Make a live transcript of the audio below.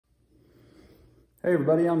Hey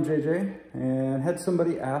everybody, I'm JJ, and had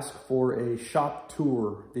somebody ask for a shop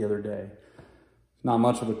tour the other day. Not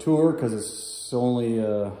much of a tour because it's only,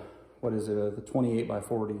 the 28 by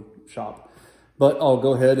 40 shop. But I'll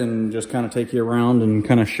go ahead and just kind of take you around and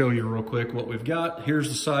kind of show you real quick what we've got. Here's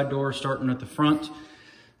the side door starting at the front.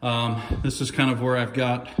 This is kind of where I've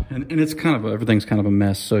got, and it's kind of, everything's kind of a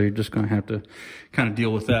mess, so you're just going to have to kind of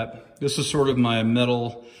deal with that. This is sort of my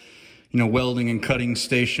metal, welding and cutting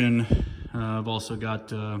station. I've also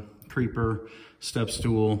got creeper, step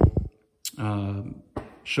stool,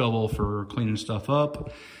 shovel for cleaning stuff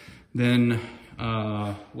up. Then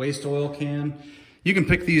waste oil can. You can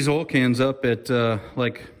pick these oil cans up at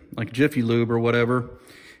like Jiffy Lube or whatever.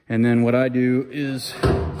 And then what I do is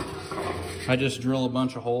I just drill a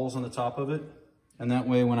bunch of holes on the top of it. And that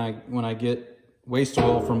way when I get waste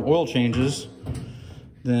oil from oil changes,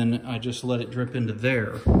 then I just let it drip into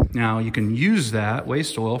there. Now you can use that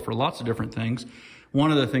waste oil for lots of different things.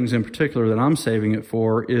 One of the things in particular that I'm saving it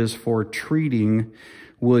for is for treating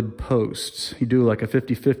wood posts. You do like a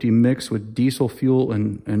 50-50 mix with diesel fuel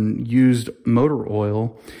and used motor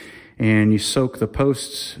oil, and you soak the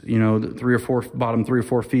posts, the bottom 3 or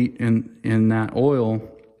 4 feet in that oil.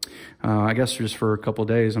 I guess just for a couple of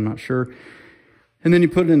days, I'm not sure. And then you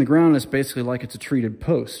put it in the ground, and it's basically like it's a treated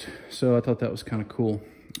post. So I thought that was kind of cool.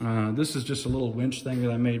 This is just a little winch thing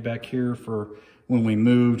that I made back here for when we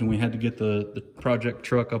moved and we had to get the project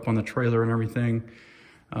truck up on the trailer and everything.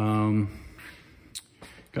 Got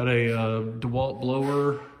a DeWalt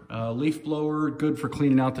blower, leaf blower, good for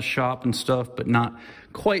cleaning out the shop and stuff, but not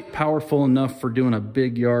quite powerful enough for doing a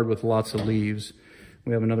big yard with lots of leaves.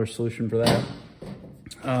 We have another solution for that.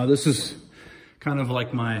 This is kind of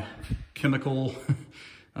like my chemical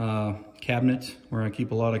cabinet where I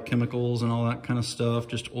keep a lot of chemicals and all that kind of stuff,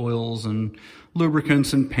 just oils and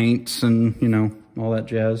lubricants and paints and, all that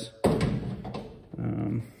jazz.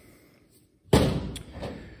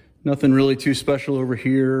 Nothing really too special over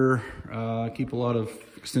here. I keep a lot of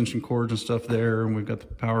extension cords and stuff there, and we've got the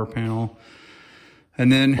power panel.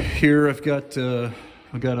 And then here I've got a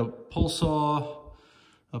pull saw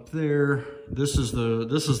up there. This is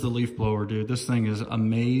the leaf blower, dude. This thing is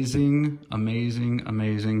amazing, amazing,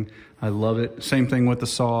 amazing. I love it. Same thing with the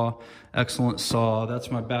saw. Excellent saw. That's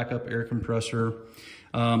my backup air compressor.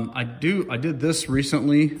 I did this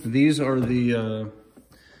recently. These are the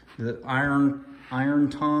Iron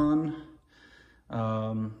Ton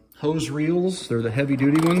hose reels. They're the heavy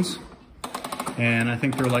duty ones, and I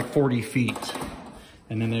think they're like 40 feet.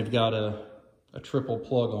 And then they've got a triple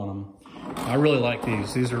plug on them. I really like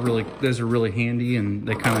these. These are really handy, and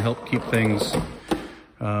they kind of help keep things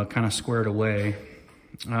kind of squared away.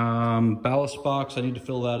 Ballast box, I need to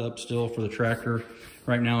fill that up still for the tractor.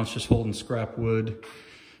 Right now it's just holding scrap wood.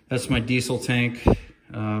 That's my diesel tank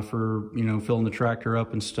for filling the tractor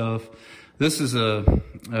up and stuff. This is a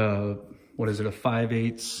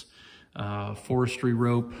 5/8 forestry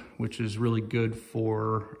rope, which is really good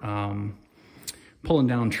for pulling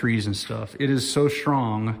down trees and stuff. It is so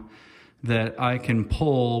strong that I can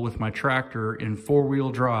pull with my tractor in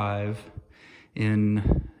 4-wheel drive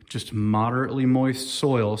in just moderately moist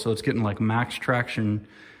soil. So it's getting like max traction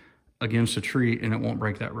against a tree and it won't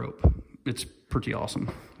break that rope. It's pretty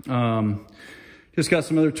awesome. Just got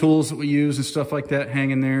some other tools that we use and stuff like that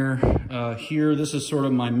hanging there. Here, this is sort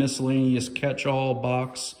of my miscellaneous catch-all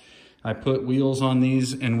box. I put wheels on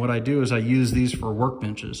these, and what I do is I use these for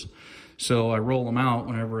workbenches. So I roll them out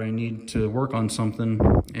whenever I need to work on something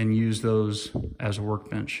and use those as a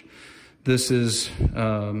workbench. This is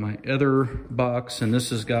my other box, and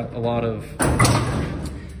this has got a lot of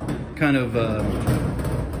kind of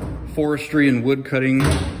forestry and wood cutting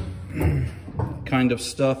kind of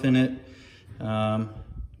stuff in it.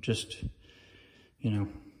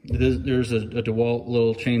 There's a DeWalt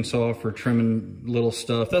little chainsaw for trimming little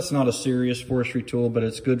stuff. That's not a serious forestry tool, but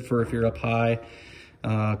it's good for if you're up high.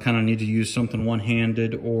 Kind of need to use something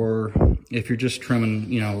one-handed, or if you're just trimming,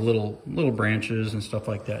 little branches and stuff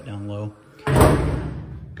like that down low.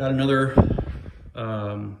 Got another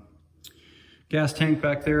gas tank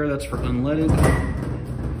back there. That's for unleaded.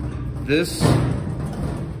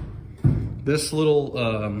 This little,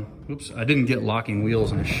 oops, I didn't get locking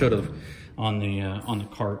wheels, and I should have on the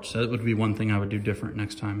carts. That would be one thing I would do different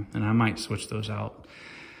next time, and I might switch those out.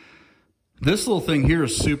 This little thing here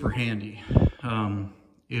is super handy.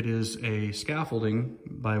 It is a scaffolding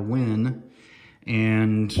by Win,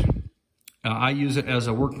 and I use it as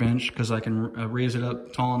a workbench because I can raise it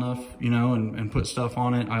up tall enough, and put stuff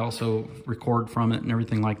on it. I also record from it and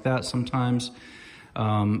everything like that sometimes.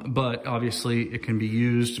 But obviously it can be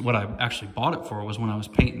used. What I actually bought it for was when I was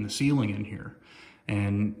painting the ceiling in here.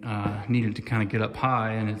 and needed to kind of get up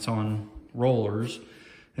high, and it's on rollers.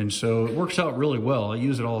 And so it works out really well. I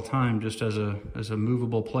use it all the time just as a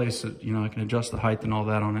movable place that, you know, I can adjust the height and all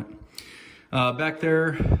that on it. Back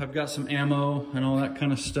there, I've got some ammo and all that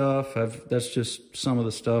kind of stuff. That's just some of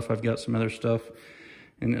the stuff. I've got some other stuff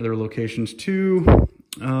in other locations too.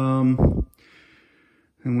 And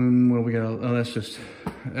when, what do we got? Oh, that's just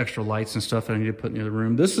extra lights and stuff that I need to put in the other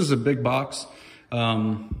room. This is a big box,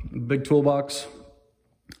 big toolbox.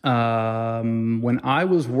 When I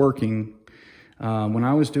was working, when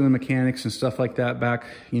I was doing mechanics and stuff like that back,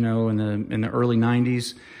 you know, in the early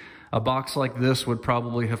 90s, a box like this would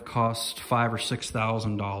probably have cost $5,000 or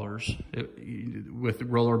 $6,000 with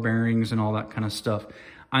roller bearings and all that kind of stuff.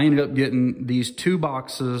 I ended up getting these 2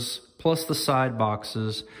 boxes plus the side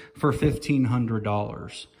boxes for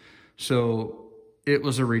 $1,500. So it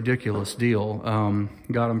was a ridiculous deal.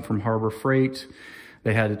 Got them from Harbor Freight.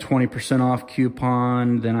 They had a 20% off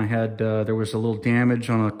coupon. Then I had, there was a little damage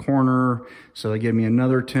on a corner, so they gave me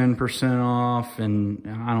another 10% off, and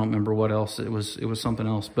I don't remember what else. It was something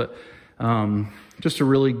else, but just a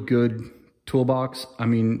really good toolbox. I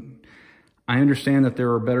mean, I understand that there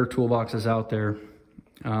are better toolboxes out there.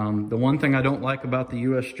 The one thing I don't like about the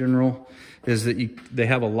US General is that they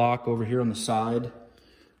have a lock over here on the side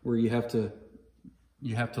where you have to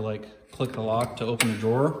like click the lock to open the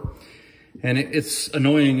drawer. And it's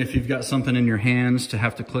annoying if you've got something in your hands to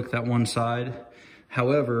have to click that one side.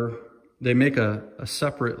 However, they make a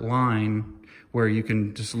separate line where you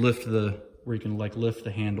can just lift the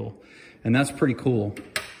handle. And that's pretty cool.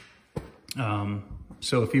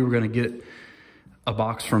 So if you were gonna get a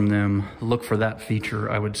box from them, look for that feature,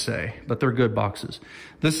 I would say. But they're good boxes.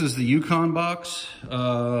 This is the Yukon box.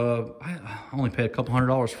 I only paid a couple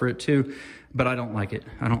 $100 for it too. But I don't like it.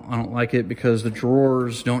 I don't like it because the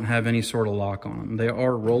drawers don't have any sort of lock on them. They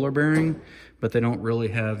are roller bearing, but they don't really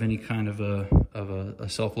have any kind of a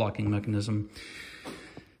self-locking mechanism.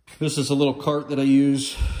 This is a little cart that I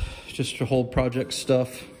use just to hold project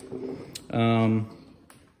stuff, you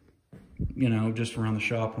know, just around the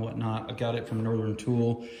shop and whatnot. I got it from Northern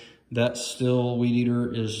Tool. That Still weed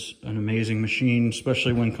eater is an amazing machine,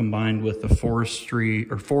 especially when combined with the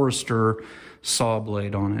Forester saw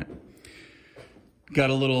blade on it. Got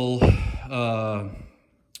a little,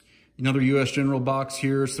 another US General box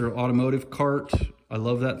here. It's their automotive cart. I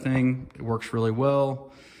love that thing. It works really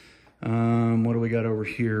well. What do we got over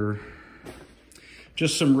here?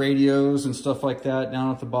 Just some radios and stuff like that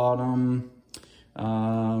down at the bottom.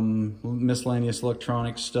 Miscellaneous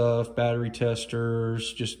electronic stuff, battery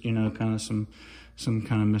testers, just, you know, kind of some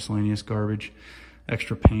kind of miscellaneous garbage.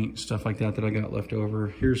 Extra paint, stuff like that I got left over.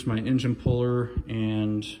 Here's my engine puller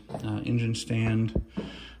and engine stand.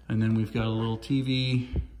 And then we've got a little TV,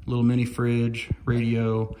 little mini fridge,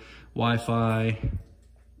 radio, Wi-Fi,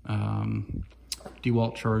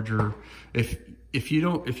 DeWalt charger. If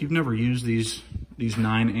you've never used these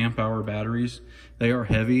 9 amp hour batteries, they are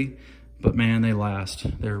heavy, but man, they last.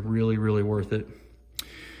 They're really, really worth it.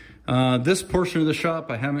 This portion of the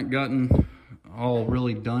shop I haven't gotten all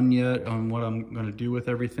really done yet on what I'm going to do with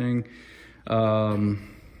everything.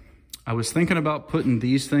 I was thinking about putting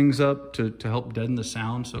these things up to help deaden the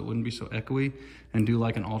sound so it wouldn't be so echoey and do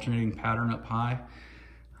like an alternating pattern up high.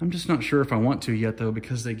 I'm just not sure if I want to yet though,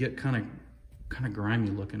 because they get kind of grimy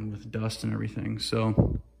looking with dust and everything.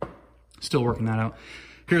 So still working that out.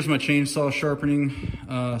 Here's my chainsaw sharpening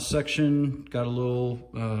section. Got a little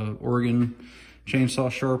Oregon chainsaw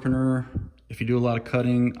sharpener. If you do a lot of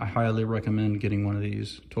cutting, I highly recommend getting one of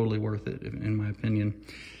these. Totally worth it, in my opinion.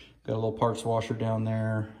 Got a little parts washer down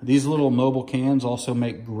there. These little mobile cans also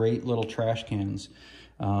make great little trash cans.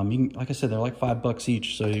 You can, like I said, they're like $5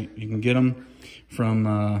 each, so you can get them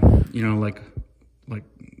from, you know, like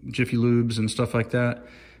Jiffy Lubes and stuff like that,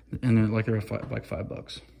 and they're like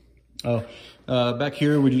 $5. Oh, back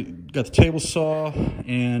here we got the table saw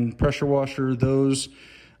and pressure washer. Those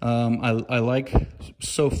I like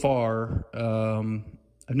so far.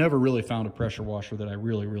 I've never really found a pressure washer that I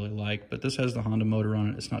really like, but this has the Honda motor on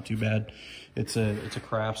it. It's not too bad. It's a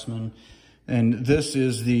Craftsman, and this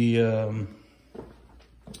is the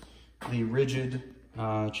rigid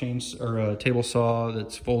table saw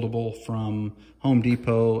that's foldable from Home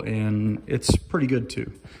Depot, and it's pretty good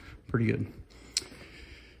too. Pretty good.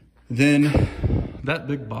 Then that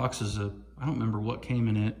big box is I don't remember what came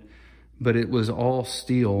in it, but it was all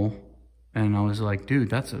steel, and I was like, dude,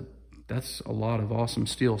 that's a lot of awesome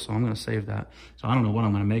steel, so I'm gonna save that. So I don't know what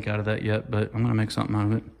I'm gonna make out of that yet, but I'm gonna make something out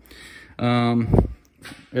of it.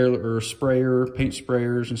 Sprayer, paint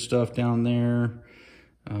sprayers and stuff down there.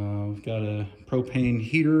 We've got a propane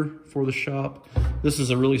heater for the shop. This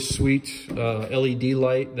is a really sweet LED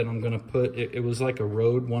light that I'm gonna put, it was like a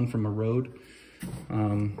Rode, one from a Rode.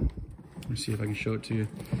 Let me see if I can show it to you.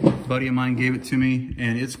 A buddy of mine gave it to me,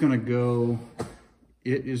 and it is going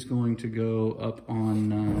to go up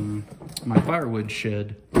on my firewood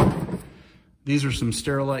shed. These are some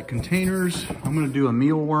Sterilite containers. I'm going to do a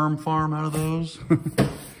mealworm farm out of those.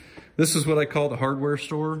 This is what I call the hardware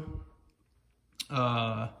store.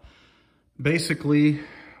 Basically,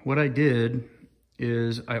 what I did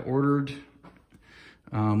is I ordered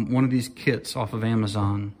one of these kits off of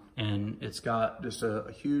Amazon, and it's got just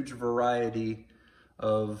a huge variety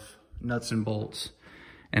of nuts and bolts.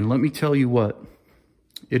 And let me tell you what,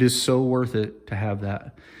 it is so worth it to have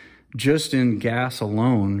that. Just in gas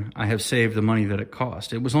alone, I have saved the money that it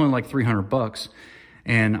cost. It was only like 300 bucks,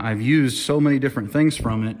 and I've used so many different things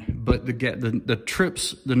from it, but the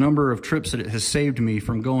trips, the number of trips that it has saved me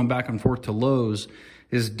from going back and forth to Lowe's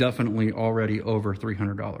is definitely already over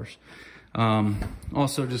 $300.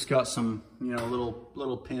 Also just got some, you know,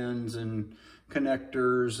 little pins and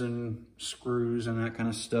connectors and screws and that kind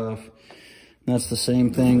of stuff. And that's the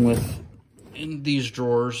same thing with in these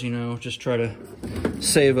drawers, you know, just try to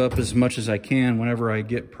save up as much as I can whenever I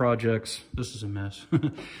get projects. This is a mess.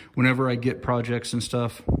 Whenever I get projects and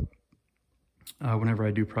stuff, whenever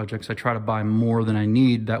I do projects, I try to buy more than I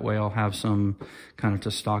need. That way I'll have some kind of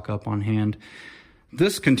to stock up on hand.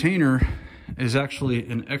 This container is actually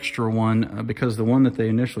an extra one because the one that they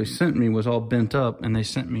initially sent me was all bent up, and they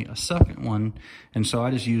sent me a second one. And so I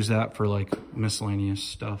just use that for like miscellaneous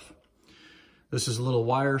stuff. This is a little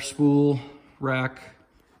wire spool rack.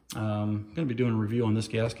 I'm gonna be doing a review on this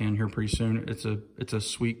gas can here pretty soon. It's a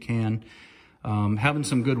sweet can. Having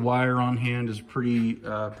some good wire on hand is pretty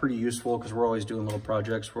useful because we're always doing little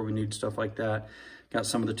projects where we need stuff like that. Got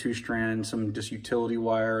some of the 2-strand, some just utility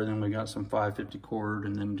wire, and then we got some 550 cord,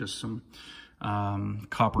 and then just some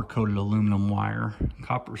copper coated aluminum wire.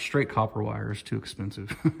 Straight copper wire is too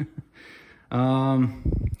expensive. Got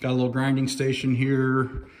a little grinding station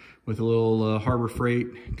here with a little Harbor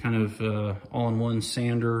Freight kind of all-in-one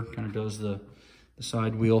sander, kind of does the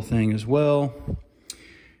side wheel thing as well.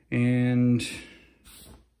 And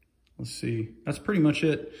let's see, that's pretty much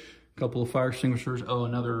it. A couple of fire extinguishers. Oh,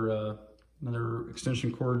 another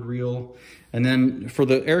extension cord reel. And then for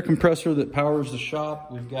the air compressor that powers the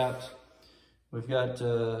shop, we've got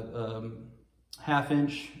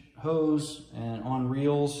 1/2-inch hose and on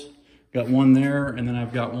reels. Got one there, and then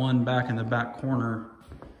I've got one back in the back corner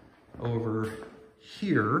over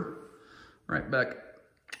here, right back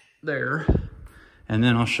there. And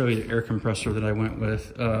then I'll show you the air compressor that I went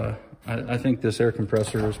with. I think this air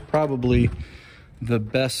compressor is probably the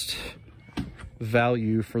best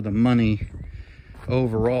value for the money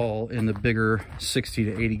overall in the bigger 60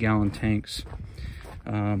 to 80 gallon tanks.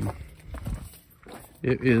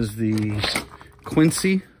 It is the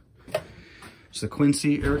Quincy. It's the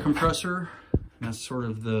Quincy air compressor. That's sort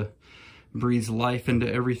of breathes life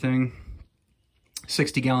into everything.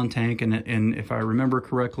 60 gallon tank, and if I remember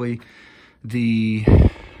correctly, the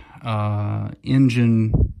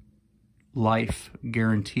engine life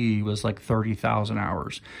guarantee was like 30,000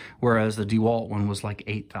 hours, whereas the DeWalt one was like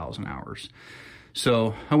 8,000 hours.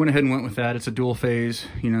 So I went ahead and went with that. It's a dual phase,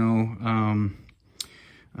 you know,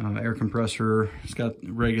 air compressor. It's got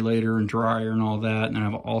regulator and dryer and all that, and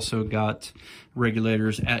I've also got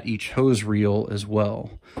regulators at each hose reel as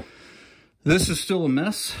well. This is still a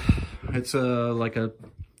mess. It's like a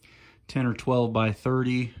 10 or 12 by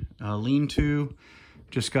 30 lean-to.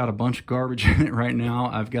 Just got a bunch of garbage in it right now.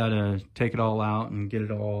 I've got to take it all out and get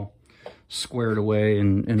it all squared away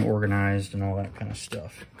and organized and all that kind of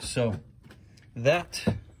stuff. So that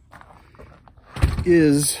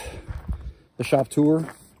is the shop tour.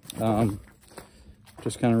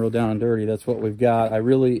 Just kind of real down and dirty. That's what we've got. I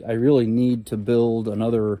really need to build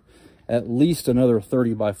at least another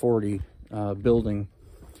 30 by 40 building,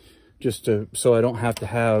 just so I don't have to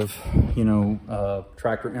have, you know,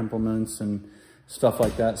 tractor implements and stuff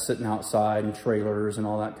like that sitting outside, and trailers and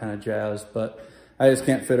all that kind of jazz. But I just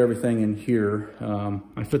can't fit everything in here.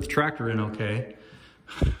 I fit the tractor in okay.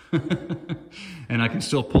 And I can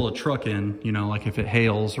still pull a truck in, you know, like if it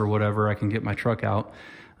hails or whatever, I can get my truck out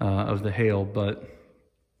of the hail. But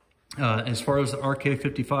as far as the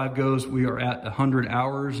RK55 goes, we are at 100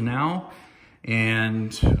 hours now.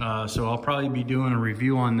 And so I'll probably be doing a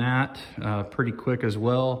review on that pretty quick as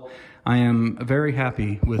well. I am very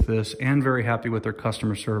happy with this and very happy with their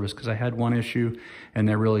customer service, because I had one issue and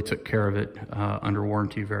they really took care of it under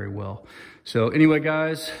warranty very well. So anyway,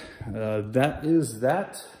 guys, that is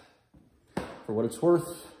that. For what it's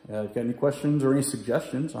worth, If you've got any questions or any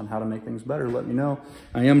suggestions on how to make things better, let me know.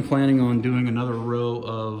 I am planning on doing another row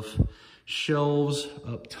of shelves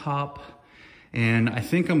up top, and I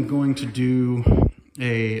think I'm going to do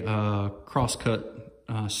a crosscut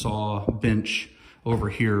saw bench over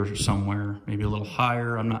here somewhere, maybe a little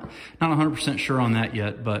higher. I'm not 100% sure on that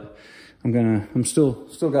yet, but I'm still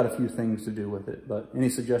got a few things to do with it. But any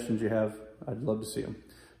suggestions you have, I'd love to see them.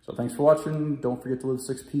 So thanks for watching. Don't forget to live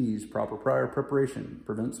 6 P's. Proper prior preparation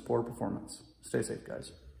prevents poor performance. Stay safe,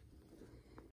 guys.